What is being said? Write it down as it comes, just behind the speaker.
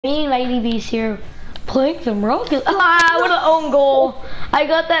Me and Mighty Beast here playing some Rocket. Ah, what an own goal. I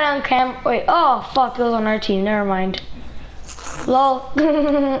got that on cam. Wait, oh fuck, it was on our team. Never mind. Lol.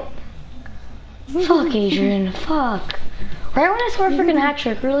 Fuck, Adrian. Fuck. Right when I score a freaking hat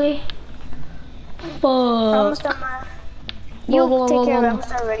trick, really? Fuck. Almost done, man. You take care of it. I'm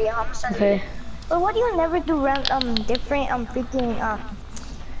almost already. I'm almost done. Okay. But why do you never do round different freaking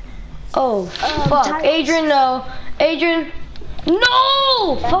Oh fuck, titles? Adrian, no. Adrian.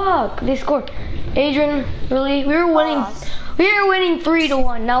 No! Fuck! They scored. Adrian, really? We were winning. We were winning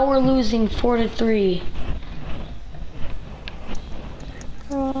 3-1. Now we're losing 4-3.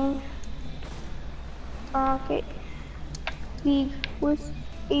 Okay. League with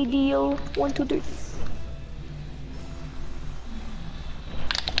ADO 1, 2, 3.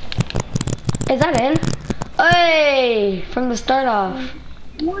 Is that in? Hey! From the start off.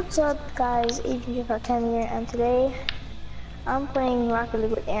 What's up, guys? Adrian for 10 here, and today I'm playing Rocket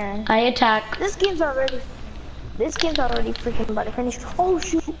League with Aaron. I attack. This game's already freaking about to finish. Oh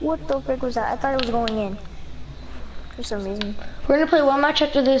shoot! What the frick was that? I thought it was going in for some reason. We're gonna play one match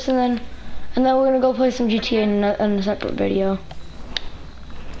after this, and then we're gonna go play some GTA in a separate video.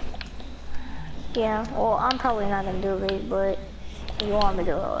 Yeah. Well, I'm probably not gonna do it, but if you want me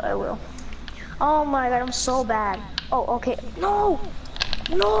to, I will. Oh my god, I'm so bad. Oh, okay. No!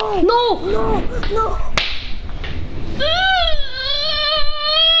 No! No! No! No!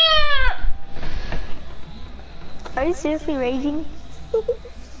 Are you seriously raging?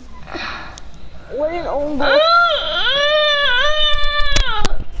 What an own goal.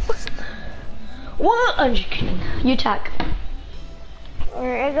 What? I'm just kidding. You attack.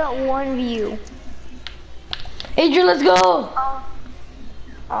 Alright, I got 1 view. Adrian, let's go! Oh,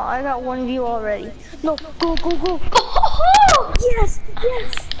 I got 1 view already. No, go, go, go. Yes,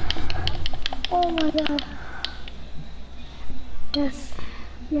 yes. Oh my god. Yes,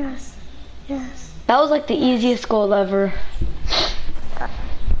 yes, yes. That was like the easiest goal ever.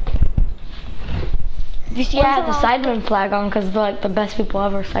 You see, I had the Sidemen flag on because they're like the best people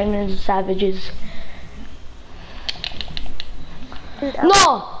ever. Sidemen and savages. Dude,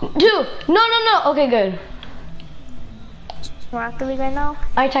 No! Dude! No, no, no! Okay, good. Rocket League right now?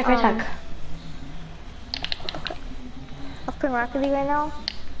 I attack, I attack. Okay. I'm playing Rocket League right now.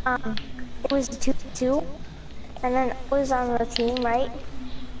 It was 2-2. And then I was on the team, right?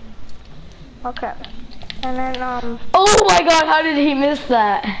 Okay. And then, Oh my god, how did he miss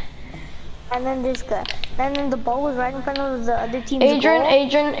that? and then this guy. And then the ball was right in front of the other team's Adrian,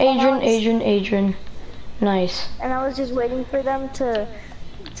 goal. Adrian. Nice. And I was just waiting for them to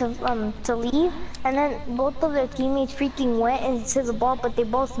leave. And then both of their teammates freaking went into the ball, but they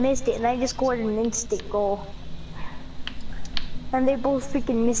both missed it. And I just scored an instant goal. And they both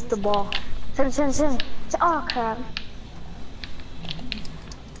freaking missed the ball. Send. Oh crap.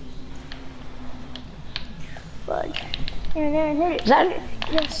 Fudge. Aaron, hit it. Is that?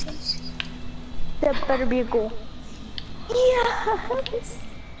 Yes. That better be a goal. Yes.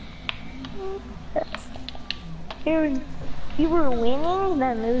 Aaron, you were winning,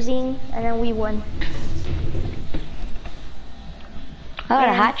 then losing, and then we won. I got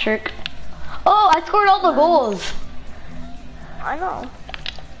a hat trick. Oh, I scored all the goals. I know.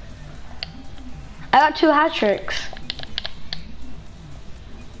 I got 2 hat tricks.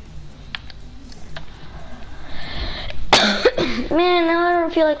 Man, now I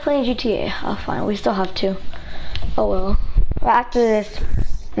don't feel like playing GTA. Oh, fine, we still have to. Oh well. After this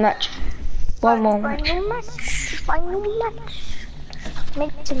match, one more match. Final match.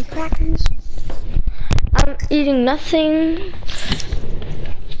 Make some crackers. I'm eating nothing.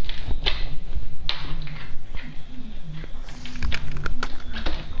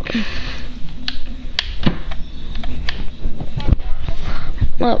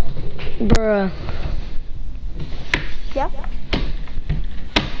 Oh, bruh. Yeah?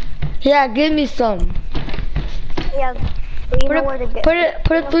 Yeah, give me some. Yeah. You know where to get. Put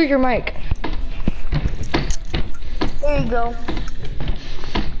it through your mic. There you go.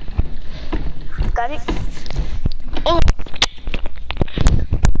 Got it? Oh.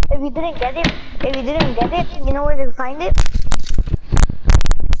 If you didn't get it, you know where to find it?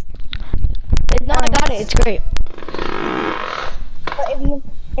 No, I got it. It's great. But if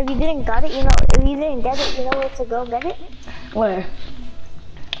you didn't got it, you know where to go get it? Where?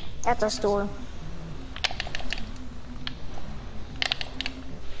 At the store.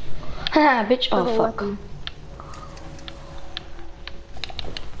 Haha, bitch. Oh, fuck.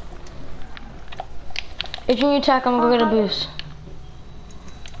 If you attack, I'm gonna get a boost.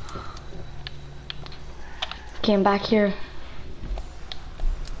 Okay, I'm back here.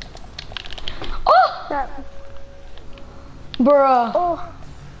 Oh! Bruh. Oh,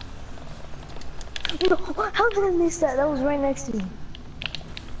 No, how did I miss that? That was right next to me.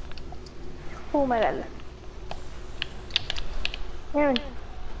 Oh my god. Aaron.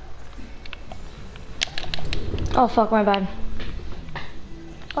 Oh fuck, my bad.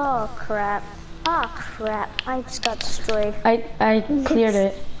 Oh crap. Oh crap. I just got destroyed. I cleared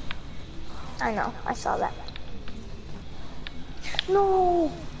it. I know, I saw that.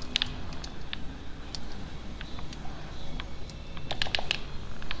 No!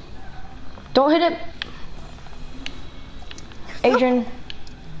 Don't hit it. Adrian.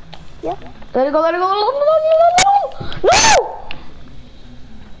 Yeah. Let it go, let it go. No!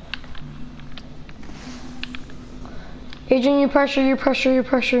 Adrian, you pressure, you pressure, you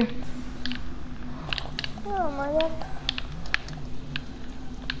pressure. Oh my god.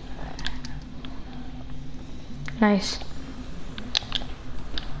 Nice.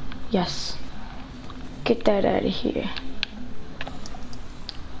 Yes. Get that out of here.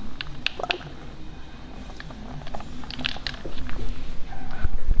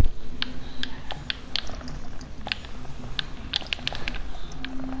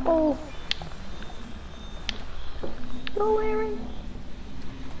 Oh. Go, Aaron.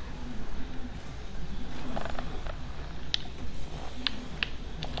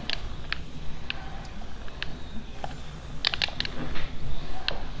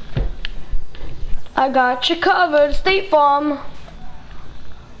 I got you covered, State Farm.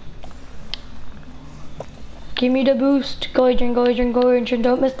 Give me the boost. Go Adrian, go Adrian, go Adrian.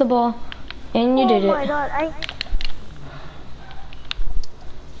 Don't miss the ball. And you did it. Oh my god, I...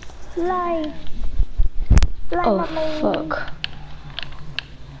 Fly. Fly, Oh my fuck.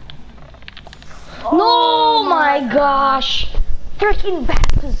 Oh, no, my gosh. Freaking bad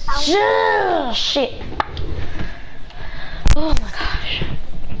position. Shit. Oh my gosh.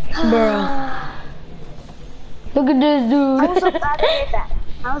 Bro. Look at this dude. I was about to hit that.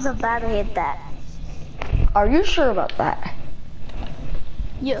 I was about to hit that. Are you sure about that?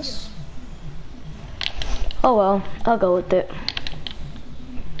 Yes. Oh well, I'll go with it.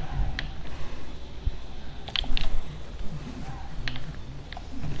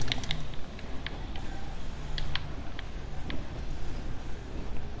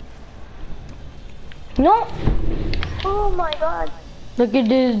 No! Oh my god. Look at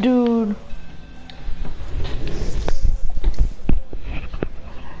this dude.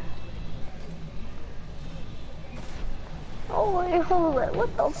 Oh my god,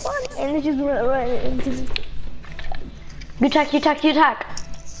 what the fuck? And it just went right into... You attack, you attack, you attack.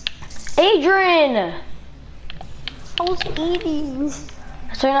 Adrian! I was eating.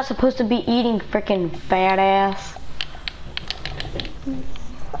 So you're not supposed to be eating, frickin' fat ass.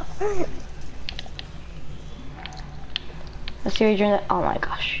 Let's see Adrian. Oh my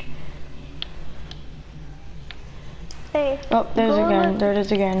gosh. Hey. Oh, there's again. There it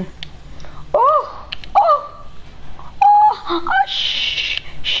is again. Oh! Oh! Oh! Oh! Shh!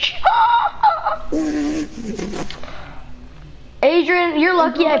 Shh! Adrian, you're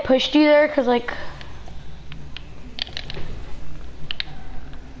lucky I pushed you there, cause like...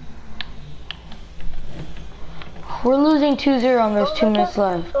 We're losing 2-0 on those 2 minutes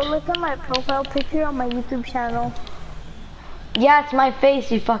left. Go look at my profile picture on my YouTube channel. Yeah, it's my face,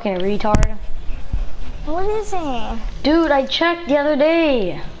 you fucking retard. What is it? Dude, I checked the other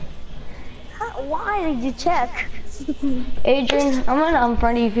day. Why did you check? Adrian, I'm gonna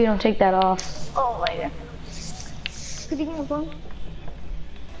unfriend you if you don't take that off. Oh my god. Could you get my phone?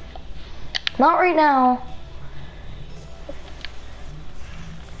 Not right now.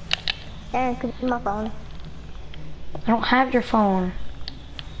 Aaron, could you get my phone? I don't have your phone.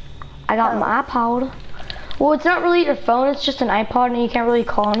 I got my iPod. Well, it's not really your phone, it's just an iPod, and you can't really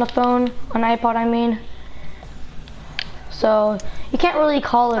call on the phone. An iPod, I mean. So, you can't really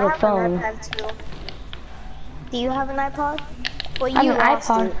call it a phone. I have an iPad too. Do you have an iPod? Well, I you have an lost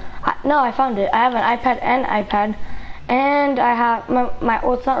iPod. it. No, I found it. I have an iPad and iPad. And I have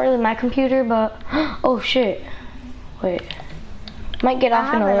well, it's not really my computer, but, oh shit. Wait. Might get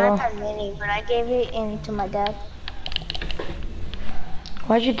off in a little. I have an iPad mini, but I gave it in to my dad.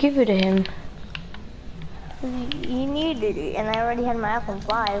 Why'd you give it to him? You needed it, and I already had my iPhone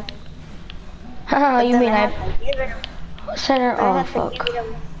 5. You mean I give it, center? I Oh have fuck. to give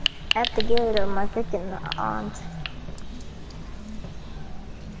it, I have to give it to my freaking aunt.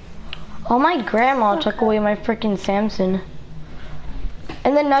 Oh, my grandma took away my freaking Samsung.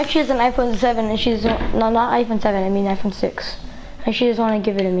 And then now she has an iPhone 7, and she's no, not iPhone 7. I mean iPhone 6, and she doesn't want to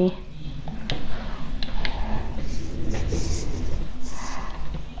give it to me.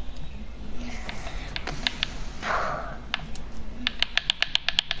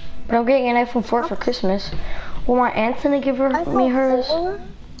 But I'm getting an iPhone 4 for Christmas. Well, my aunt's gonna give me hers. 4?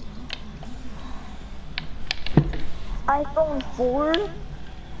 iPhone 4?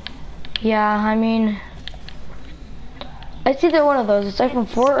 Yeah, I mean, it's either one of those. It's iPhone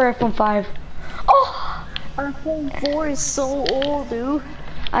 4 or iPhone 5. Oh! iPhone 4 is so old, dude.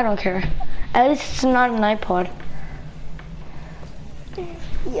 I don't care. At least it's not an iPod.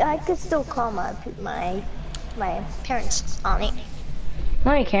 Yeah, I could still call my parents on it.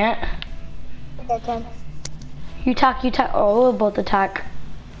 No, you can't. I can. You talk. Oh, we'll both attack.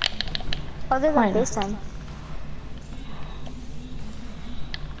 Other than FaceTime.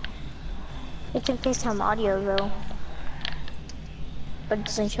 It can FaceTime audio though. But it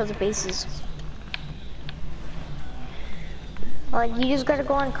doesn't show the faces. Like, you just gotta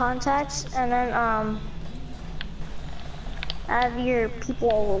go on contacts and then, add your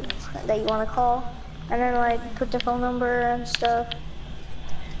people that you wanna call. And then, like, put the phone number and stuff.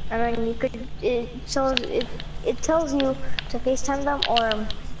 And then you could, it tells you to FaceTime them or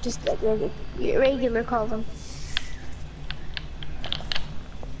just like regular call them.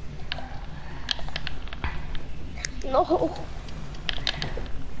 No.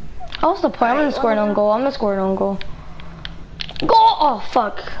 What's the point? I'm gonna score an own goal. I'm gonna score an own goal. Goal! Oh,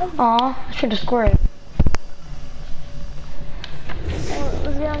 fuck. Aw, I should have scored it.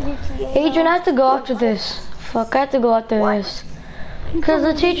 Adrian, I have to go after this. Fuck, I have to go after this. Because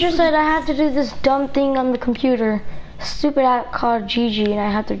the teacher said I have to do this dumb thing on the computer. Stupid app called Gigi, and I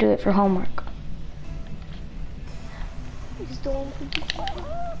have to do it for homework.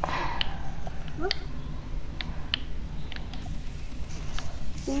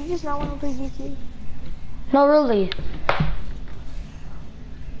 Do you just not want to play GT? No, really.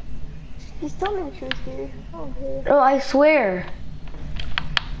 Just tell me the truth, dude. Okay. Oh, I swear.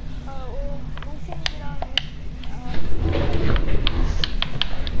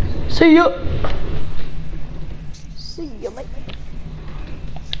 See ya. See ya, mate.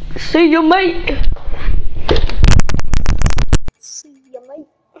 See ya, mate. See ya, mate.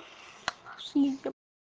 See ya.